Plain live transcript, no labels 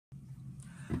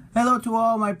Hello to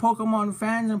all my Pokemon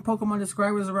fans and Pokemon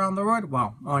subscribers around the world.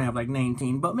 Well, I only have like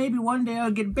 19, but maybe one day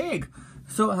I'll get big.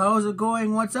 So how's it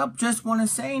going? What's up? Just want to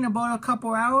say in about a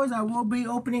couple hours I will be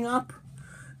opening up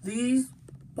these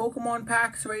Pokemon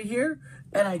packs right here.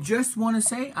 And I just want to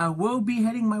say I will be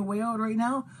heading my way out right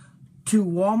now to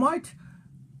Walmart,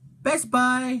 Best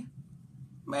Buy,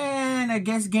 and I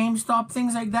guess GameStop,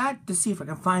 things like that, to see if I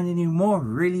can find any more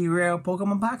really rare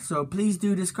Pokemon packs. So please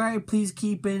do subscribe. Please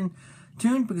keep in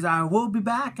tune because I will be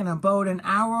back in about an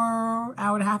hour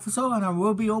and a half or so, and I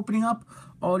will be opening up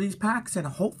all these packs and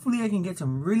hopefully I can get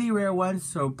some really rare ones.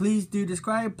 So please do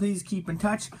subscribe. Please keep in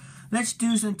touch. Let's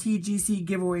do some TCG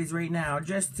giveaways right now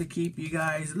just to keep you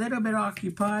guys a little bit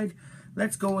occupied.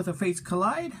 Let's go with a Fates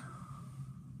Collide,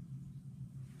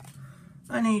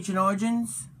 an Ancient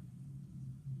Origins,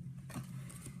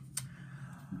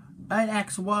 an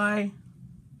XY,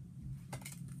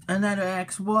 another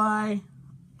XY,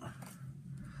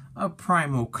 a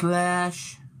Primal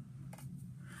Clash,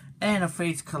 and a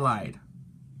Fates Collide.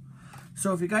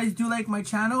 So if you guys do like my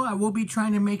channel, I will be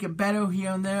trying to make it better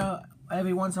here and there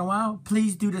every once in a while.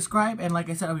 Please do subscribe, and like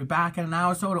I said, I'll be back in an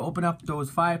hour or so to open up those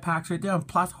 5 packs right there, and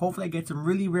plus hopefully I get some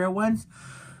really rare ones.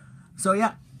 So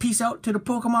yeah, peace out to the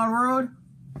Pokemon world.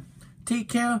 Take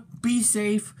care, be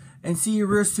safe, and see you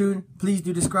real soon. Please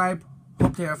do subscribe.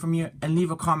 Hope to hear from you, and leave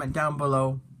a comment down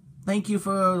below. Thank you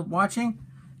for watching,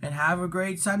 and have a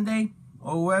great Sunday,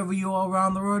 or wherever you are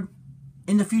around the world.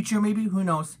 In the future maybe, who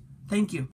knows. Thank you.